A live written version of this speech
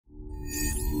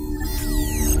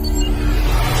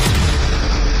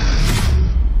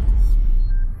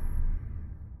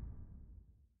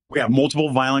We have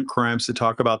multiple violent crimes to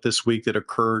talk about this week that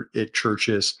occurred at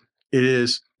churches. It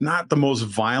is not the most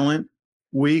violent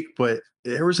week, but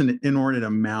there was an inordinate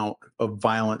amount of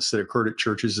violence that occurred at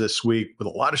churches this week with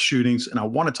a lot of shootings, and I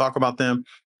want to talk about them.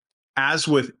 As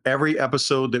with every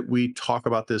episode that we talk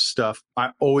about this stuff,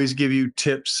 I always give you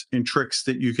tips and tricks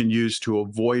that you can use to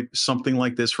avoid something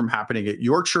like this from happening at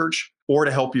your church or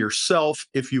to help yourself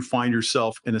if you find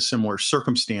yourself in a similar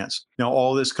circumstance. Now,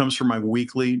 all this comes from my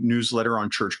weekly newsletter on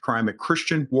church crime at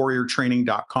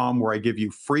christianwarriortraining.com, where I give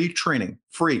you free training,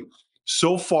 free.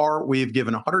 So far, we have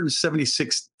given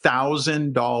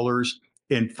 $176,000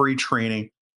 in free training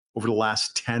over the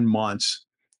last 10 months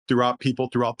throughout people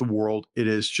throughout the world. It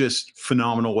is just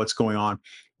phenomenal what's going on.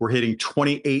 We're hitting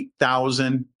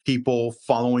 28,000 people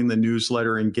following the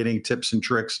newsletter and getting tips and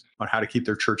tricks on how to keep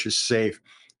their churches safe.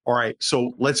 All right,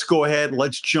 so let's go ahead.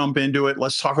 Let's jump into it.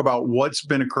 Let's talk about what's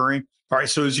been occurring. All right,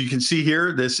 so as you can see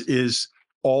here, this is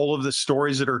all of the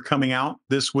stories that are coming out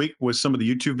this week with some of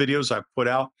the YouTube videos I've put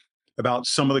out about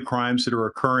some of the crimes that are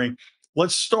occurring.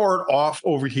 Let's start off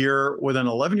over here with an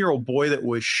 11-year-old boy that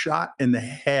was shot in the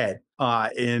head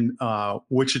in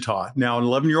Wichita. Now, an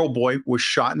 11-year-old boy was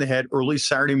shot in the head early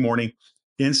Saturday morning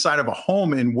inside of a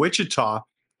home in Wichita,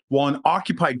 while an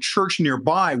occupied church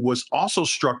nearby was also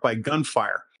struck by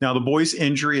gunfire. Now, the boy's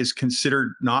injury is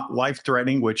considered not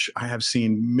life-threatening, which I have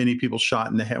seen many people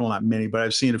shot in the head. Well, not many, but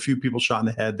I've seen a few people shot in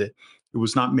the head that it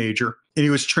was not major. And he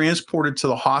was transported to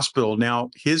the hospital.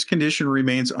 Now, his condition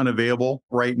remains unavailable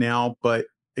right now, but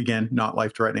again, not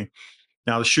life-threatening.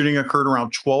 Now, the shooting occurred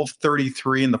around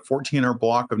 12:33 in the 1400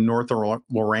 block of North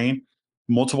Lorraine.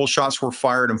 Multiple shots were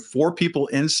fired, and 4 people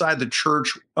inside the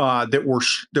church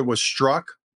that was struck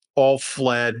all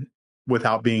fled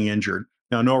without being injured.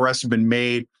 Now, no arrests have been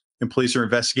made, and police are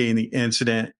investigating the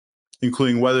incident,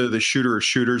 including whether the shooter or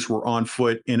shooters were on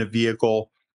foot in a vehicle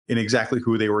and exactly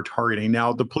who they were targeting.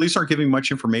 Now, the police aren't giving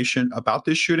much information about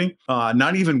this shooting,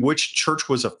 not even which church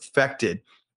was affected.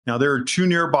 Now, there are 2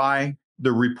 nearby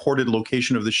the reported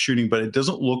location of the shooting, but it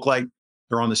doesn't look like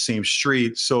they're on the same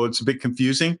street. So it's a bit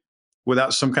confusing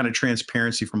without some kind of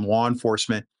transparency from law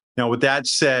enforcement. Now, with that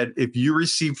said, if you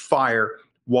receive fire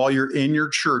while you're in your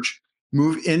church,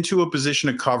 move into a position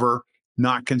of cover,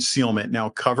 not concealment. Now,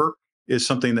 cover is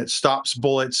something that stops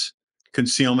bullets.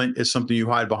 Concealment is something you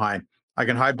hide behind. I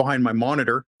can hide behind my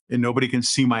monitor and nobody can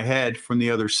see my head from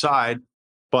the other side,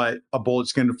 but a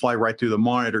bullet's going to fly right through the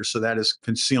monitor. So that is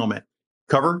concealment.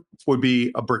 Cover would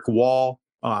be a brick wall,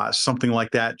 something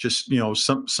like that. Just,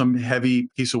 some heavy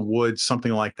piece of wood,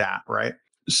 something like that, right?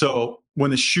 So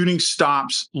when the shooting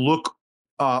stops, look,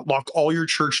 lock all your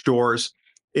church doors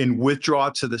and withdraw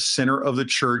to the center of the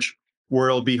church where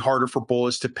it'll be harder for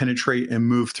bullets to penetrate and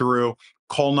move through.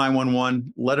 Call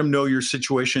 911, let them know your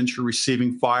situation, you're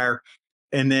receiving fire,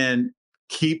 and then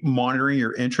keep monitoring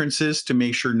your entrances to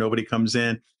make sure nobody comes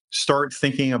in. Start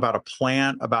thinking about a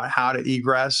plan about how to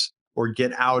egress or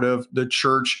get out of the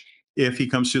church. If he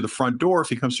comes through the front door, if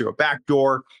he comes through a back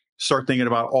door, start thinking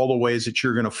about all the ways that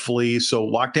you're going to flee. So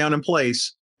lock down in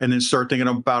place and then start thinking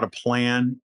about a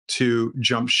plan to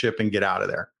jump ship and get out of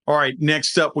there. All right,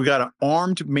 next up, we got an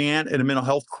armed man in a mental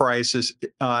health crisis.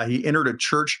 He entered a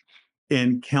church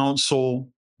in Council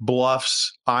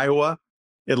Bluffs, Iowa.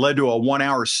 It led to a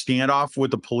 1-hour standoff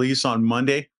with the police on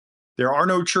Monday. There are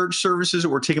no church services that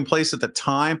were taking place at the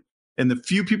time, and the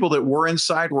few people that were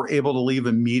inside were able to leave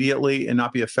immediately and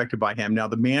not be affected by him. Now,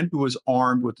 the man who was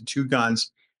armed with the 2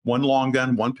 guns, 1 long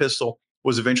gun, 1 pistol,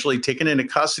 was eventually taken into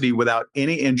custody without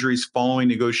any injuries following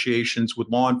negotiations with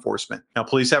law enforcement. Now,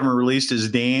 police haven't released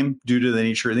his name due to the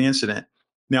nature of the incident.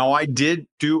 Now, I did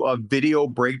do a video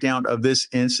breakdown of this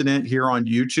incident here on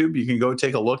YouTube. You can go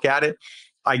take a look at it.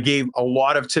 I gave a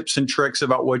lot of tips and tricks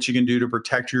about what you can do to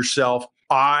protect yourself.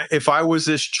 If I was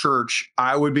this church,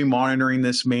 I would be monitoring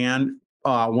this man.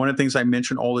 One of the things I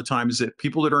mention all the time is that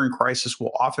people that are in crisis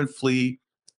will often flee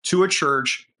to a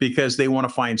church because they want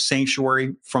to find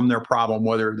sanctuary from their problem,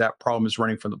 whether that problem is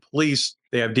running from the police,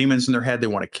 they have demons in their head, they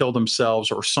want to kill themselves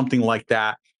or something like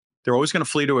that. They're always going to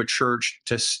flee to a church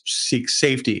to seek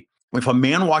safety. If a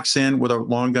man walks in with a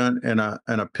long gun and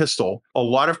a pistol, a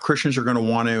lot of Christians are going to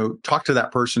want to talk to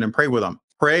that person and pray with them.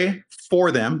 Pray for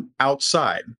them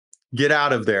outside. Get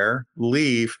out of there,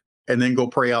 leave, and then go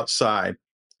pray outside.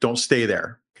 Don't stay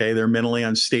there. Okay. They're mentally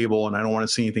unstable, and I don't want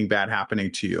to see anything bad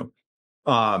happening to you.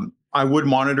 I would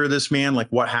monitor this man, like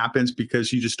what happens,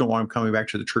 because you just don't want him coming back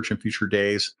to the church in future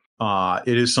days.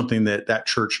 It is something that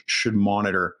church should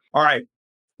monitor. All right.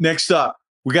 Next up,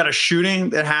 we got a shooting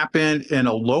that happened in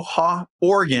Aloha,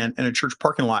 Oregon, in a church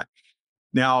parking lot.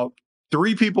 Now,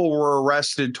 3 people were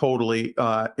arrested totally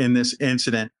in this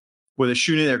incident, with a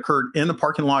shooting that occurred in the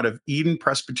parking lot of Eden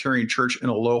Presbyterian Church in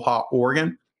Aloha,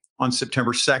 Oregon on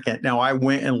September 2nd. Now, I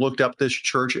went and looked up this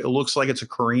church. It looks like it's a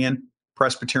Korean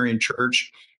Presbyterian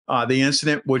church. The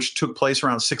incident, which took place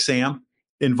around 6 a.m.,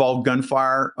 involved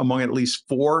gunfire among at least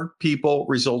 4 people,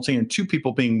 resulting in 2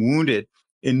 people being wounded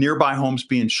in nearby homes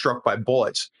being struck by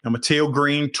bullets. Now, Mateo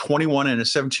Green, 21, and a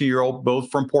 17-year-old, both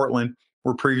from Portland,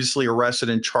 were previously arrested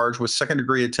and charged with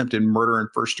second-degree attempted murder and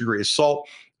first-degree assault.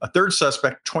 A third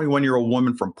suspect, 21-year-old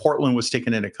woman from Portland, was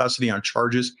taken into custody on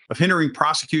charges of hindering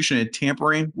prosecution and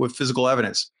tampering with physical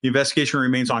evidence. The investigation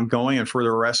remains ongoing and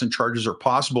further arrests and charges are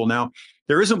possible. Now,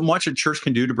 there isn't much a church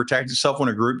can do to protect itself when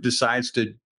a group decides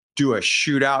to do a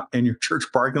shootout in your church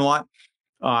parking lot.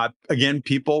 Again,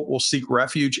 people will seek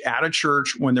refuge at a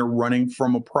church when they're running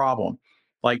from a problem,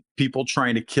 like people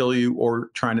trying to kill you or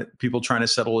people trying to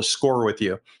settle a score with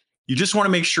you. You just want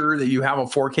to make sure that you have a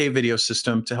 4K video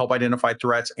system to help identify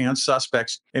threats and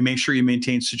suspects, and make sure you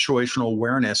maintain situational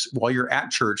awareness while you're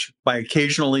at church by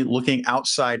occasionally looking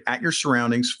outside at your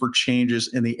surroundings for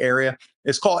changes in the area.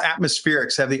 It's called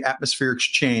atmospherics, have the atmospherics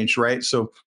change, right?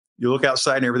 So you look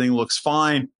outside and everything looks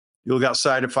fine. You look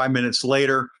outside and 5 minutes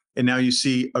later, and now you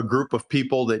see a group of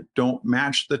people that don't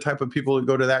match the type of people that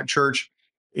go to that church,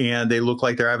 and they look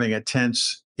like they're having a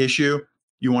tense issue.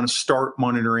 You want to start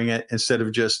monitoring it instead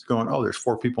of just going, oh, there's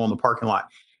 4 people in the parking lot.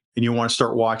 And you want to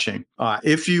start watching.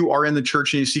 If you are in the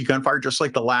church and you see gunfire, just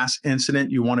like the last incident,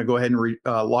 you want to go ahead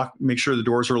and make sure the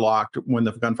doors are locked when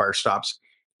the gunfire stops.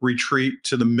 Retreat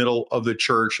to the middle of the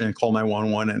church and call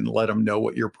 911 and let them know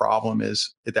what your problem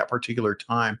is at that particular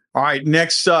time. All right,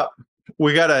 next up,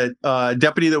 we got a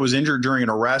deputy that was injured during an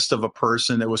arrest of a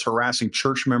person that was harassing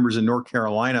church members in North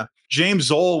Carolina. James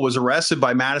Zoll was arrested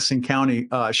by Madison County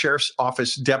Sheriff's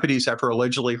Office deputies after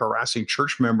allegedly harassing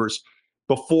church members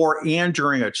before and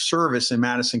during a service in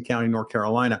Madison County, North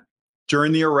Carolina.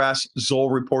 During the arrest,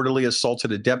 Zoll reportedly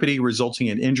assaulted a deputy, resulting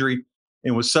in injury,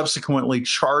 and was subsequently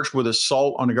charged with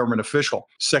assault on a government official,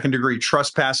 second-degree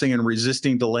trespassing, and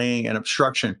resisting, delaying, and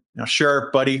obstruction. Now,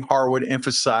 Sheriff Buddy Harwood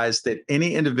emphasized that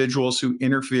any individuals who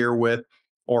interfere with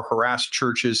or harass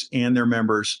churches and their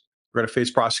members are going to face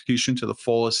prosecution to the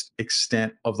fullest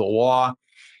extent of the law.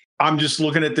 I'm just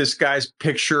looking at this guy's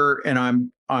picture, and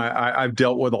I've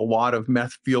dealt with a lot of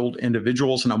meth-fueled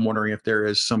individuals, and I'm wondering if there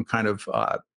is some kind of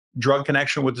drug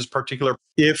connection with this particular.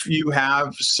 If you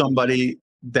have somebody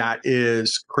that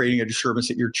is creating a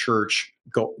disturbance at your church,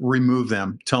 go remove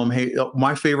them. Tell them, hey,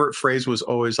 my favorite phrase was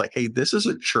always like, hey, this is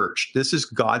a church. This is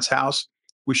God's house.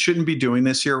 We shouldn't be doing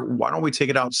this here. Why don't we take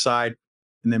it outside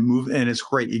and then move? And it's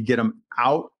great. You get them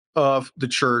out of the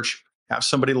church, have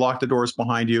somebody lock the doors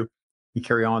behind you, and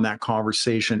carry on that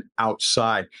conversation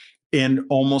outside. In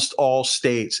almost all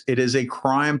states, it is a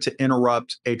crime to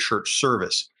interrupt a church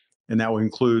service. And that would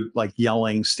include like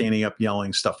yelling, standing up,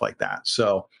 yelling, stuff like that.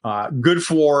 So good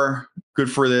for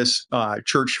this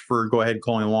church for go ahead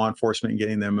calling law enforcement and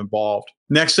getting them involved.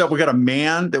 Next up, we got a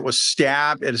man that was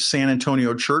stabbed at a San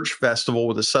Antonio church festival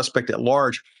with a suspect at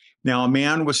large. Now, a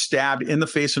man was stabbed in the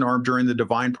face and arm during the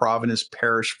Divine Providence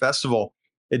Parish Festival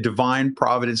at Divine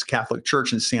Providence Catholic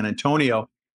Church in San Antonio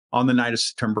on the night of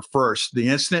September 1st. The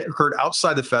incident occurred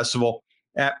outside the festival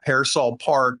at Parasol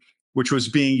Park, which was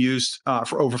being used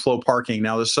for overflow parking.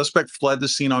 Now, the suspect fled the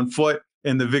scene on foot,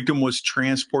 and the victim was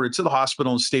transported to the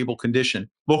hospital in stable condition.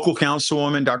 Local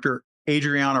councilwoman Dr.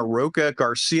 Adriana Roca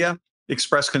Garcia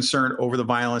expressed concern over the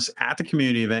violence at the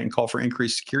community event and called for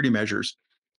increased security measures.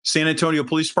 San Antonio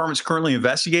Police Department is currently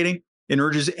investigating and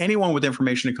urges anyone with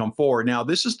information to come forward. Now,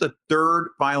 this is the third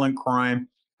violent crime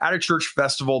at a church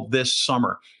festival this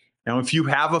summer. Now, if you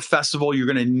have a festival, you're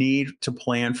going to need to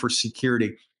plan for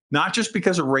security, not just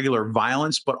because of regular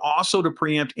violence, but also to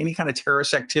preempt any kind of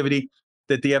terrorist activity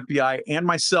that the FBI and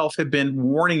myself have been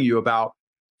warning you about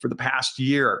for the past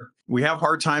year. We have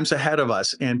hard times ahead of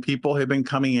us, and people have been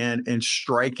coming in and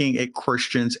striking at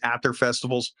Christians at their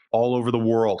festivals all over the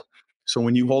world. So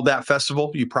when you hold that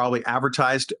festival, you probably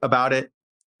advertised about it.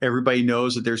 Everybody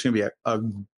knows that there's going to be a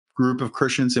group of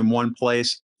Christians in one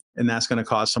place, and that's going to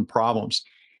cause some problems.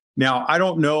 Now, I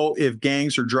don't know if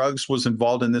gangs or drugs was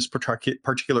involved in this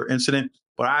particular incident,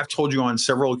 but I've told you on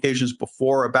several occasions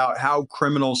before about how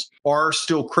criminals are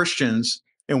still Christians,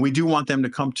 and we do want them to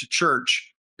come to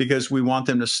church because we want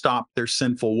them to stop their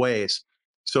sinful ways.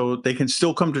 So they can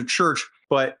still come to church,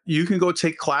 but you can go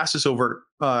take classes over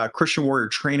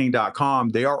ChristianWarriorTraining.com.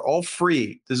 They are all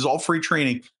free. This is all free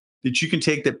training that you can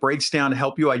take that breaks down to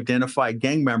help you identify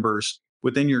gang members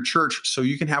within your church so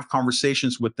you can have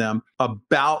conversations with them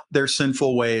about their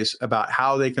sinful ways, about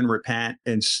how they can repent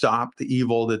and stop the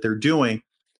evil that they're doing.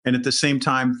 And at the same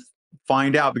time,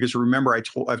 find out, because remember,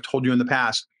 I've told you in the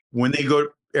past, When they go,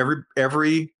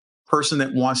 every person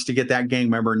that wants to get that gang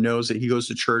member knows that he goes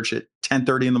to church at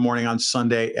 10:30 in the morning on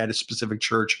Sunday at a specific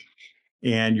church,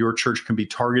 and your church can be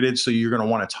targeted. So you're going to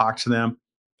want to talk to them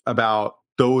about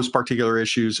those particular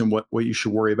issues and what you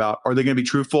should worry about. Are they going to be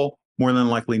truthful? More than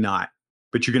likely not.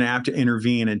 But you're going to have to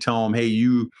intervene and tell them, hey,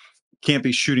 you can't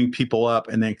be shooting people up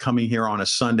and then coming here on a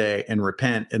Sunday and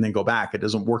repent and then go back. It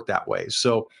doesn't work that way.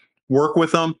 So work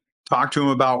with them, talk to them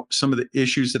about some of the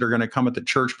issues that are going to come at the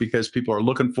church because people are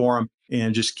looking for them,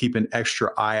 and just keep an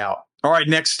extra eye out. All right,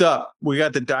 next up, we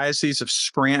got the Diocese of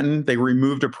Scranton. They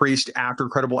removed a priest after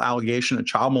credible allegation of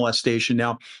child molestation.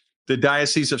 Now, the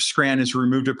Diocese of Scranton has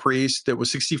removed a priest that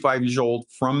was 65 years old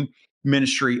from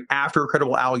ministry after a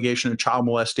credible allegation of child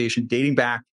molestation dating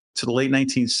back to the late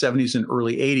 1970s and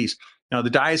early 80s. Now, the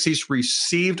diocese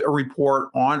received a report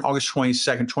on August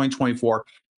 22nd, 2024,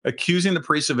 accusing the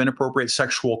priest of inappropriate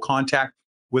sexual contact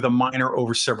with a minor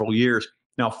over several years.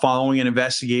 Now, following an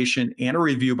investigation and a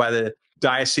review by the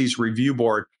Diocese Review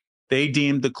Board, they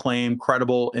deemed the claim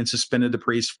credible and suspended the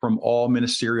priest from all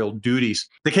ministerial duties.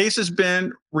 The case has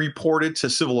been reported to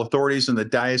civil authorities, and the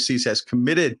diocese has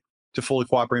committed to fully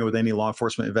cooperating with any law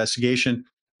enforcement investigation.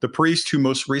 The priest, who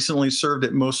most recently served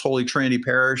at Most Holy Trinity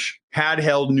Parish, had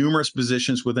held numerous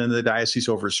positions within the diocese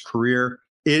over his career.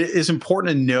 It is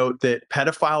important to note that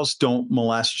pedophiles don't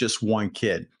molest just one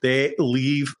kid. They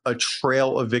leave a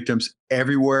trail of victims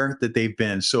everywhere that they've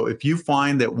been. So if you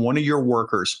find that one of your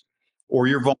workers or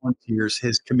your volunteers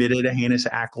has committed a heinous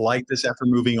act like this after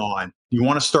moving on, you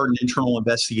want to start an internal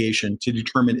investigation to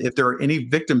determine if there are any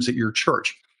victims at your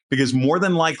church, because more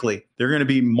than likely there are going to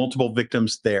be multiple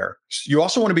victims there. You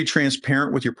also want to be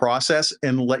transparent with your process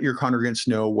and let your congregants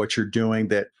know what you're doing,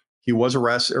 that he was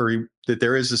arrested, or that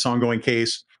there is this ongoing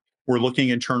case. We're looking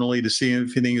internally to see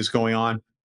if anything is going on,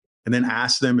 and then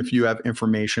ask them, if you have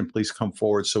information, please come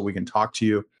forward so we can talk to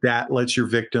you. That lets your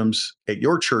victims at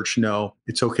your church know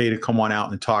it's okay to come on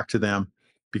out and talk to them,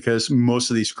 because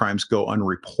most of these crimes go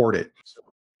unreported. So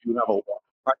you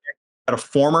have a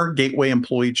former Gateway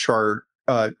employee charged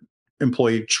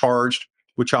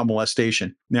with child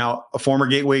molestation. Now, a former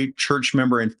Gateway church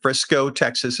member in Frisco,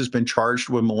 Texas, has been charged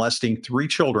with molesting 3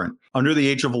 children under the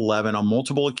age of 11 on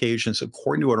multiple occasions,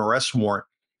 according to an arrest warrant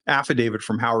affidavit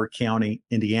from Howard County,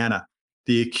 Indiana.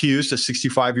 The accused, a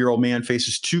 65-year-old man,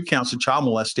 faces 2 counts of child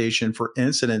molestation for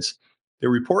incidents that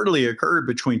reportedly occurred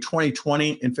between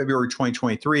 2020 and February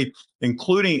 2023,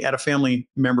 including at a family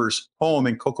member's home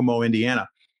in Kokomo, Indiana.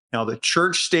 Now, the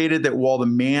church stated that while the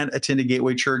man attended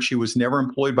Gateway Church, he was never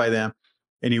employed by them,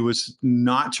 and he was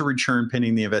not to return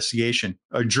pending the investigation.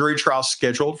 A jury trial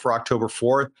scheduled for October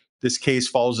 4th. This case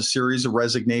follows a series of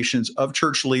resignations of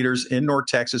church leaders in North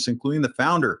Texas, including the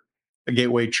founder of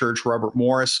Gateway Church, Robert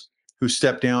Morris, who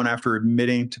stepped down after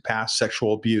admitting to past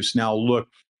sexual abuse. Now, look,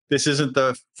 this isn't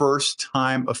the first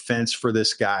time offense for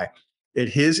this guy. At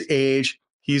his age,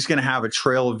 he's going to have a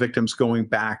trail of victims going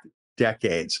back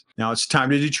decades. Now it's time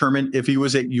to determine if he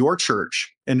was at your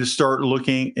church and to start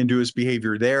looking into his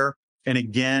behavior there. And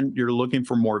again, you're looking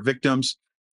for more victims.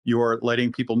 You are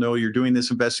letting people know you're doing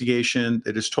this investigation.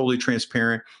 It is totally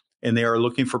transparent, and they are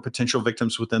looking for potential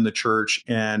victims within the church.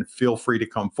 And feel free to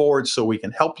come forward so we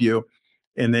can help you.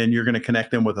 And then you're going to connect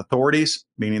them with authorities,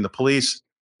 meaning the police,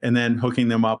 and then hooking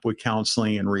them up with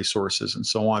counseling and resources and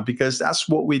so on, because that's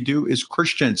what we do as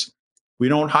Christians. We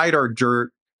don't hide our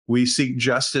dirt. We seek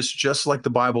justice just like the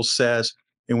Bible says,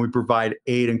 and we provide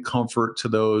aid and comfort to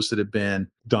those that have been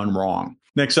done wrong.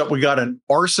 Next up, we got an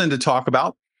arson to talk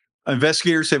about.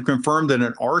 Investigators have confirmed that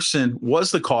an arson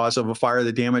was the cause of a fire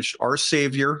that damaged Our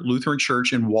Savior Lutheran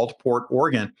Church in Walport,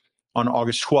 Oregon on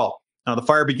August 12th. Now, the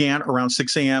fire began around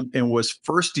 6 a.m. and was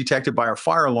first detected by a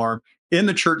fire alarm in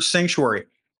the church sanctuary.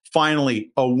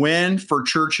 Finally, a win for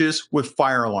churches with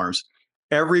fire alarms.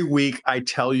 Every week, I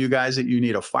tell you guys that you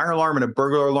need a fire alarm and a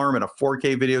burglar alarm and a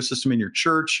 4K video system in your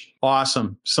church.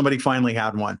 Awesome. Somebody finally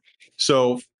had one.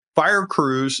 So fire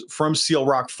crews from Seal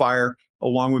Rock Fire,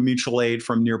 along with mutual aid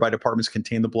from nearby departments,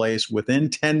 contained the blaze within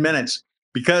 10 minutes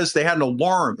because they had an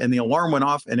alarm, and the alarm went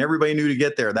off and everybody knew to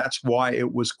get there. That's why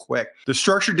it was quick. The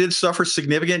structure did suffer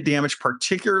significant damage,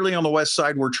 particularly on the west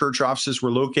side where church offices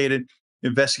were located.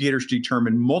 Investigators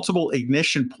determined multiple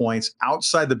ignition points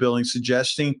outside the building,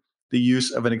 suggesting the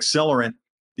use of an accelerant.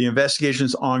 The investigation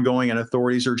is ongoing, and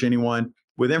authorities urge anyone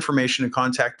with information to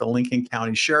contact the Lincoln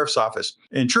County Sheriff's Office.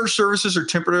 And church services are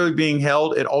temporarily being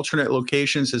held at alternate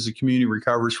locations as the community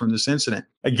recovers from this incident.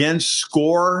 Again,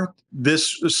 score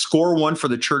one for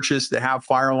the churches that have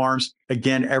fire alarms.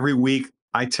 Again, every week,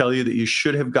 I tell you that you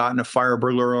should have gotten a fire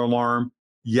burglar alarm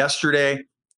yesterday.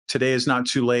 Today is not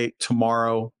too late.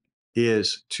 Tomorrow,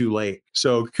 is too late.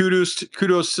 So kudos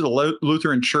to the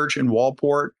Lutheran Church in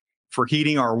Walport for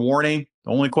heeding our warning.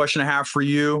 The only question I have for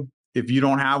you, if you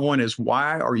don't have one, is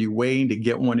why are you waiting to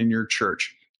get one in your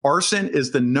church? Arson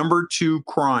is the number 2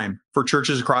 crime for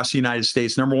churches across the United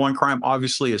States. Number 1 crime,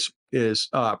 obviously, is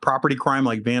property crime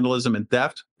like vandalism and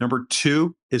theft. Number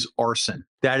 2 is arson.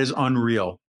 That is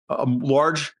unreal. A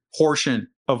large portion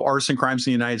of arson crimes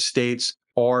in the United States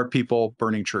are people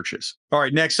burning churches. All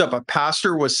right, next up, a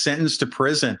pastor was sentenced to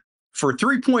prison for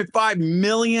 $3.5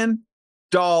 million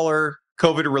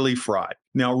COVID relief fraud.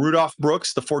 Now, Rudolph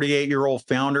Brooks, the 48-year-old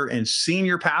founder and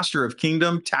senior pastor of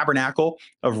Kingdom Tabernacle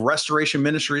of Restoration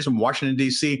Ministries in Washington,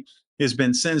 D.C., has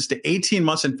been sentenced to 18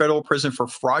 months in federal prison for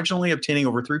fraudulently obtaining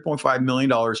over $3.5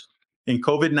 million in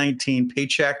COVID-19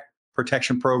 paycheck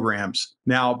protection programs.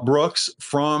 Now, Brooks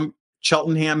from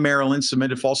Cheltenham, Maryland,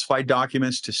 submitted falsified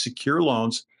documents to secure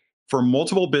loans for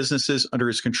multiple businesses under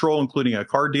his control, including a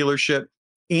car dealership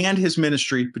and his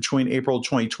ministry between April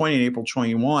 2020 and April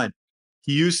 21.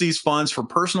 He used these funds for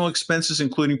personal expenses,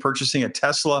 including purchasing a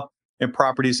Tesla and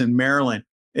properties in Maryland.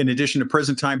 In addition to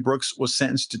prison time, Brooks was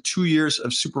sentenced to 2 years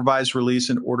of supervised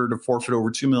release in order to forfeit over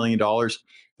 $2 million,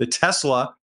 the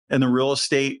Tesla and the real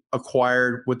estate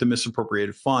acquired with the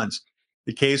misappropriated funds.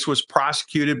 The case was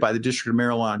prosecuted by the District of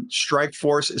Maryland Strike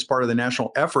Force as part of the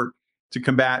national effort to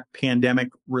combat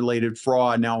pandemic-related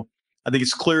fraud. Now, I think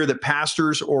it's clear that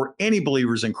pastors or any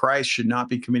believers in Christ should not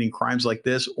be committing crimes like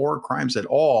this or crimes at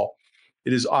all.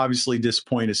 It is obviously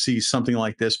disappointing to see something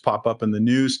like this pop up in the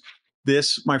news.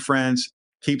 This, my friends,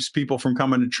 keeps people from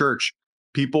coming to church.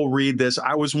 People read this.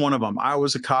 I was one of them. I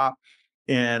was a cop,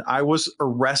 and I was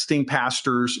arresting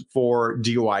pastors for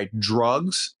DUI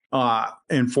drugs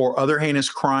and for other heinous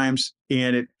crimes,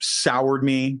 and it soured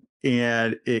me,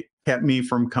 and it kept me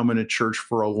from coming to church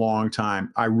for a long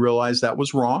time. I realized that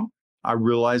was wrong. I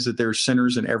realize that there's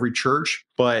sinners in every church,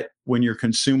 but when you're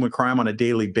consumed with crime on a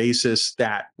daily basis,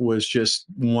 that was just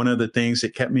one of the things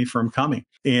that kept me from coming.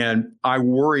 And I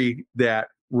worry that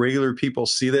regular people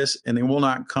see this and they will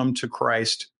not come to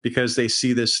Christ because they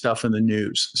see this stuff in the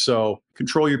news. So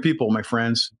control your people, my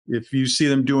friends. If you see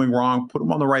them doing wrong, put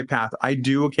them on the right path. I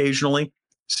do occasionally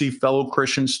see fellow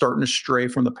Christians starting to stray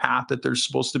from the path that they're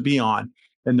supposed to be on,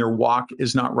 and their walk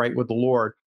is not right with the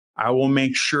Lord. I will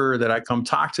make sure that I come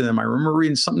talk to them. I remember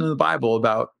reading something in the Bible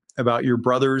about your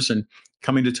brothers and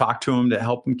coming to talk to them to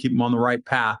help them keep them on the right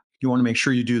path. You want to make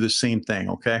sure you do the same thing,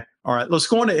 okay? All right, let's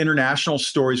go on to international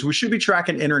stories. We should be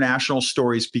tracking international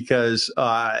stories because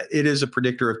it is a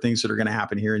predictor of things that are going to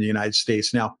happen here in the United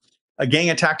States. Now, a gang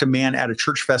attacked a man at a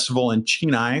church festival in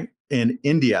Chennai in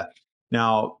India.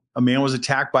 Now, a man was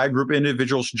attacked by a group of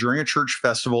individuals during a church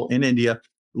festival in India,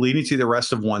 leading to the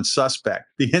arrest of one suspect.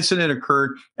 The incident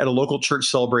occurred at a local church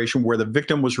celebration where the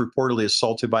victim was reportedly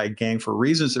assaulted by a gang for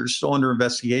reasons that are still under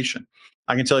investigation.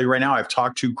 I can tell you right now, I've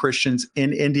talked to Christians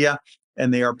in India,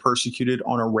 and they are persecuted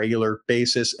on a regular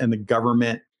basis, and the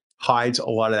government hides a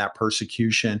lot of that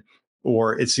persecution,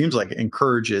 or it seems like it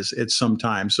encourages it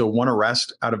sometimes. So one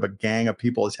arrest out of a gang of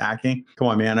people attacking, come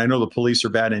on, man. I know the police are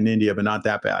bad in India, but not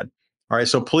that bad. All right,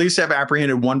 so police have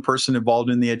apprehended one person involved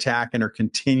in the attack and are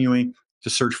continuing to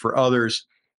search for others.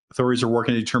 Authorities are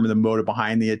working to determine the motive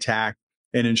behind the attack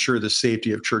and ensure the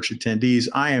safety of church attendees.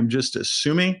 I am just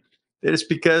assuming that it's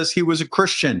because he was a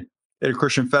Christian at a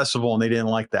Christian festival and they didn't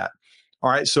like that. All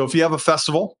right, so if you have a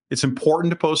festival, it's important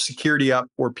to post security up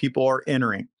where people are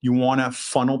entering. You want to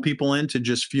funnel people into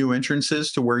just few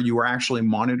entrances to where you are actually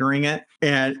monitoring it.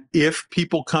 And if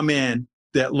people come in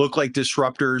that look like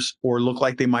disruptors or look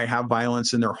like they might have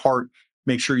violence in their heart,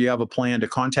 make sure you have a plan to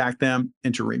contact them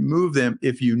and to remove them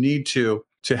if you need to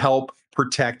help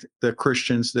protect the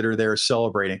Christians that are there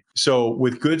celebrating. So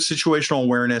with good situational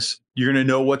awareness, you're going to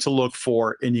know what to look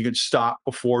for and you can stop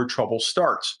before trouble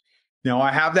starts. Now,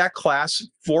 I have that class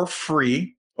for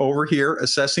free over here,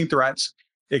 Assessing Threats,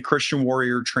 at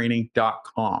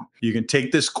christianwarriortraining.com. You can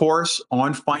take this course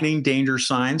on finding danger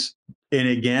signs. And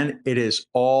again, it is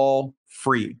all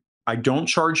free. I don't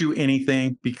charge you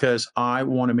anything because I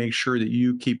want to make sure that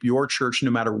you keep your church, no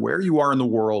matter where you are in the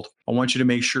world. I want you to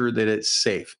make sure that it's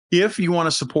safe. If you want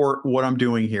to support what I'm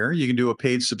doing here, you can do a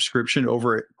paid subscription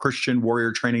over at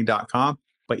christianwarriortraining.com,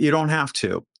 but you don't have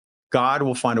to. God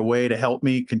will find a way to help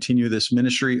me continue this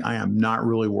ministry. I am not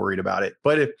really worried about it.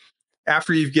 But if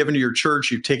after you've given to your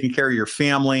church, you've taken care of your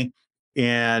family,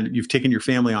 and you've taken your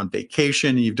family on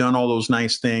vacation, and you've done all those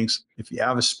nice things, if you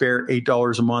have a spare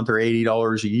 $8 a month or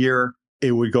 $80 a year,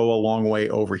 it would go a long way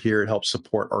over here. It helps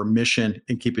support our mission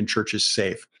and keeping churches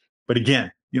safe. But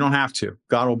again, you don't have to.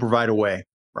 God will provide a way,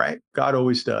 right? God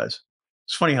always does.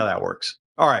 It's funny how that works.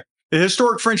 All right. The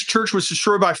historic French church was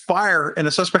destroyed by fire and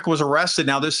a suspect was arrested.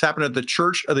 Now, this happened at the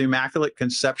Church of the Immaculate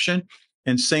Conception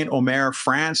in Saint Omer,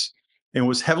 France, and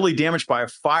was heavily damaged by a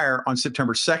fire on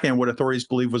September 2nd, what authorities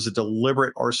believe was a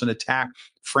deliberate arson attack.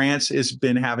 France has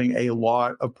been having a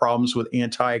lot of problems with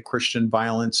anti Christian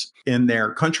violence in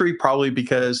their country, probably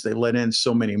because they let in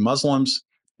so many Muslims,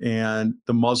 and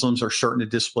the Muslims are starting to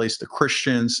displace the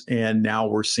Christians. And now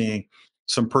we're seeing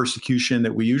some persecution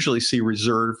that we usually see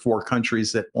reserved for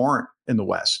countries that aren't in the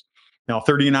West. Now, a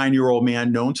 39-year-old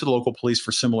man known to the local police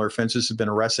for similar offenses has been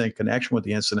arrested in connection with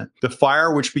the incident. The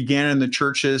fire, which began in the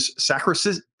church's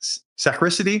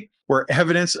sacristy, where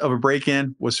evidence of a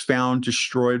break-in was found,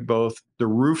 destroyed both the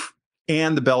roof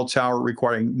and the bell tower,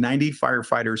 requiring 90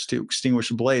 firefighters to extinguish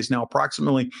the blaze. Now,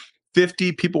 approximately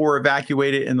 50 people were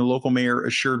evacuated, and the local mayor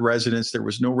assured residents there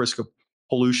was no risk of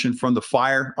pollution from the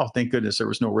fire. Oh, thank goodness there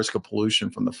was no risk of pollution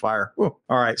from the fire. Whew.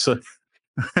 All right. So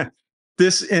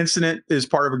this incident is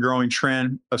part of a growing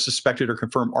trend of suspected or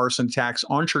confirmed arson attacks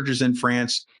on churches in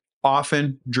France,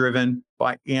 often driven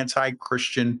by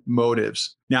anti-Christian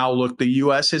motives. Now, look, the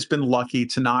U.S. has been lucky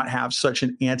to not have such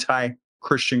an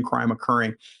anti-Christian crime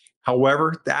occurring.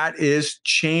 However, that is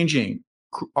changing.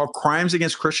 Our crimes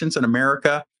against Christians in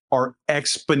America are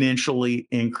exponentially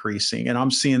increasing. And I'm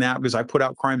seeing that because I put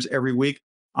out crimes every week.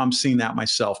 I'm seeing that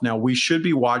myself. Now, we should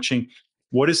be watching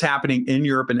what is happening in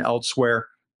Europe and elsewhere,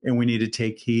 and we need to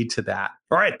take heed to that.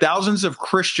 All right, thousands of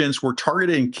Christians were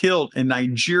targeted and killed in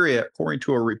Nigeria, according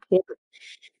to a report.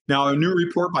 Now, a new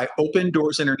report by Open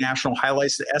Doors International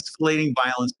highlights the escalating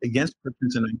violence against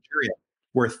Christians in Nigeria,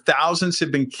 where thousands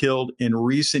have been killed in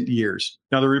recent years.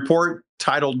 Now, the report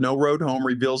titled No Road Home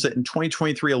reveals that in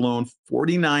 2023 alone,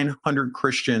 4,900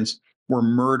 Christians were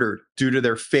murdered due to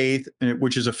their faith,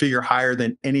 which is a figure higher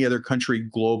than any other country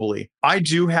globally. I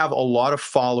do have a lot of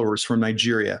followers from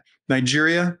Nigeria.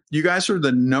 Nigeria, you guys are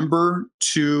the number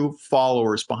 2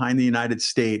 followers behind the United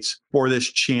States for this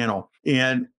channel.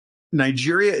 And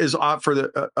Nigeria is for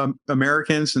the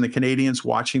Americans and the Canadians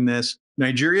watching this.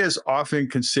 Nigeria is often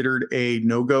considered a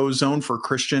no-go zone for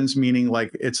Christians, meaning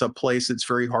like it's a place that's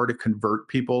very hard to convert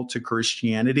people to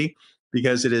Christianity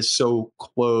because it is so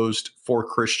closed for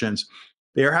Christians.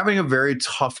 They are having a very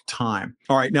tough time.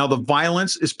 All right, now the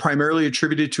violence is primarily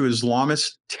attributed to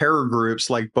Islamist terror groups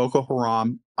like Boko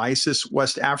Haram, ISIS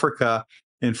West Africa,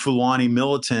 and Fulani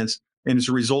militants, and has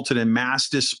resulted in mass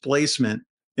displacement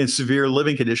and severe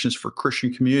living conditions for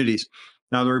Christian communities.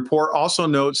 Now, the report also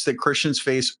notes that Christians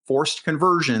face forced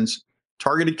conversions,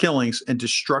 targeted killings, and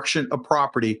destruction of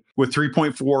property, with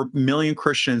 3.4 million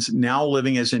Christians now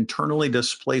living as internally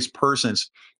displaced persons.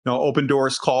 Now, Open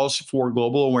Doors calls for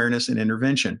global awareness and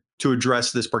intervention to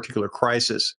address this particular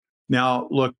crisis. Now,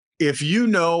 look, if you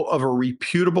know of a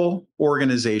reputable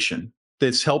organization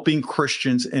that's helping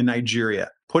Christians in Nigeria,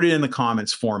 put it in the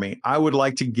comments for me. I would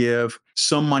like to give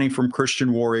some money from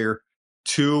Christian Warrior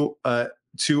to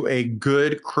a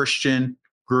good Christian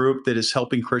group that is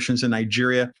helping Christians in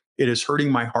Nigeria. It is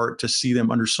hurting my heart to see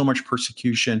them under so much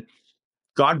persecution.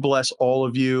 God bless all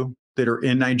of you that are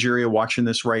in Nigeria watching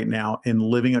this right now and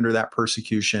living under that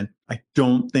persecution. I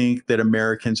don't think that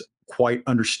Americans quite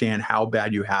understand how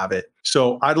bad you have it.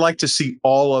 So I'd like to see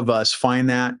all of us find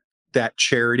that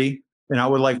charity. And I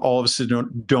would like all of us to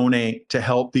donate to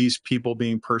help these people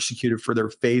being persecuted for their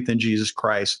faith in Jesus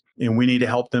Christ. And we need to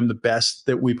help them the best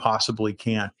that we possibly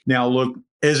can. Now, look,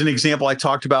 as an example, I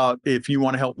talked about if you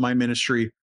want to help my ministry,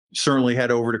 certainly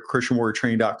head over to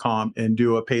christianwarriortraining.com and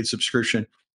do a paid subscription.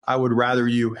 I would rather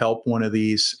you help one of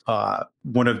these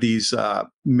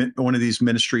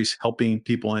ministries helping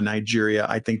people in Nigeria.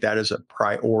 I think that is a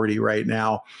priority right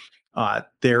now.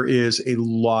 There is a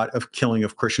lot of killing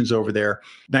of Christians over there.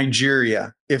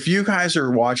 Nigeria, if you guys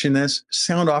are watching this,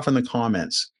 sound off in the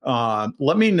comments.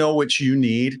 Let me know what you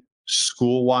need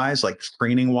school-wise, like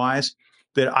training-wise,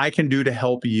 that I can do to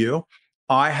help you.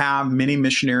 I have many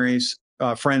missionaries,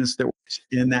 friends that work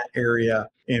in that area,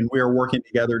 and we are working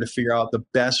together to figure out the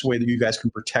best way that you guys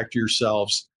can protect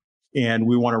yourselves. And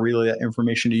we want to relay that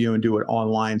information to you and do it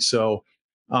online. So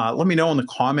let me know in the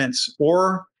comments,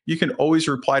 or you can always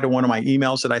reply to one of my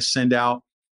emails that I send out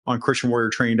on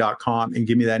christianwarriortraining.com and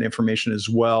give me that information as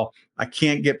well. I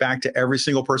can't get back to every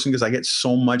single person because I get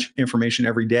so much information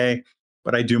every day,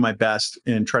 but I do my best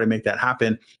and try to make that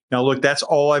happen. Now, look, that's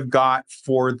all I've got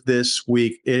for this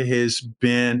week. It has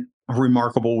been a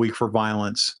remarkable week for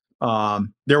violence.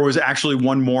 There was actually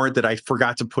one more that I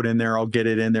forgot to put in there. I'll get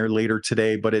it in there later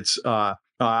today, but it's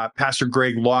Pastor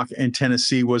Greg Locke in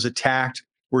Tennessee was attacked,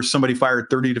 where somebody fired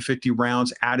 30 to 50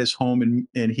 rounds at his home,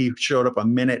 and he showed up a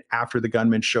minute after the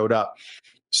gunman showed up.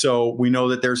 So we know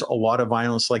that there's a lot of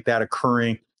violence like that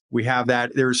occurring. We have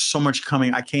that. There's so much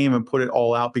coming. I can't even put it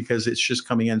all out because it's just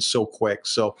coming in so quick.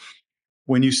 So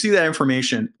when you see that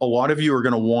information, a lot of you are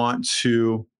going to want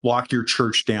to lock your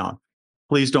church down.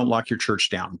 Please don't lock your church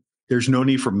down. There's no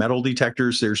need for metal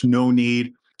detectors. There's no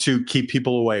need to keep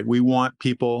people away. We want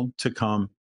people to come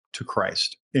to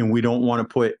Christ, and we don't want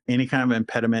to put any kind of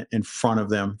impediment in front of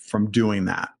them from doing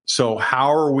that. So,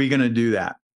 how are we going to do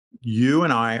that? You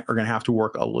and I are going to have to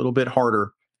work a little bit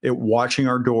harder at watching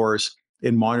our doors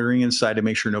and monitoring inside to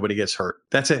make sure nobody gets hurt.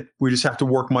 That's it. We just have to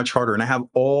work much harder. And I have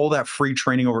all that free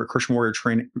training over at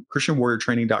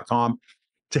christianwarriortraining.com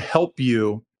to help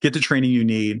you get the training you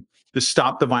need to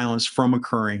stop the violence from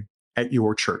occurring at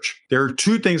your church. There are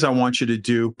two things I want you to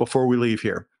do before we leave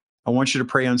here. I want you to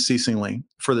pray unceasingly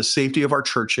for the safety of our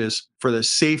churches, for the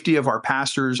safety of our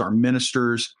pastors, our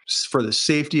ministers, for the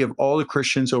safety of all the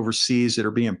Christians overseas that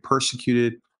are being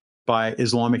persecuted by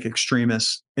Islamic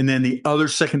extremists. And then the other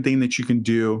second thing that you can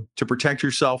do to protect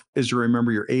yourself is to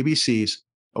remember your ABCs.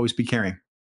 Always be caring,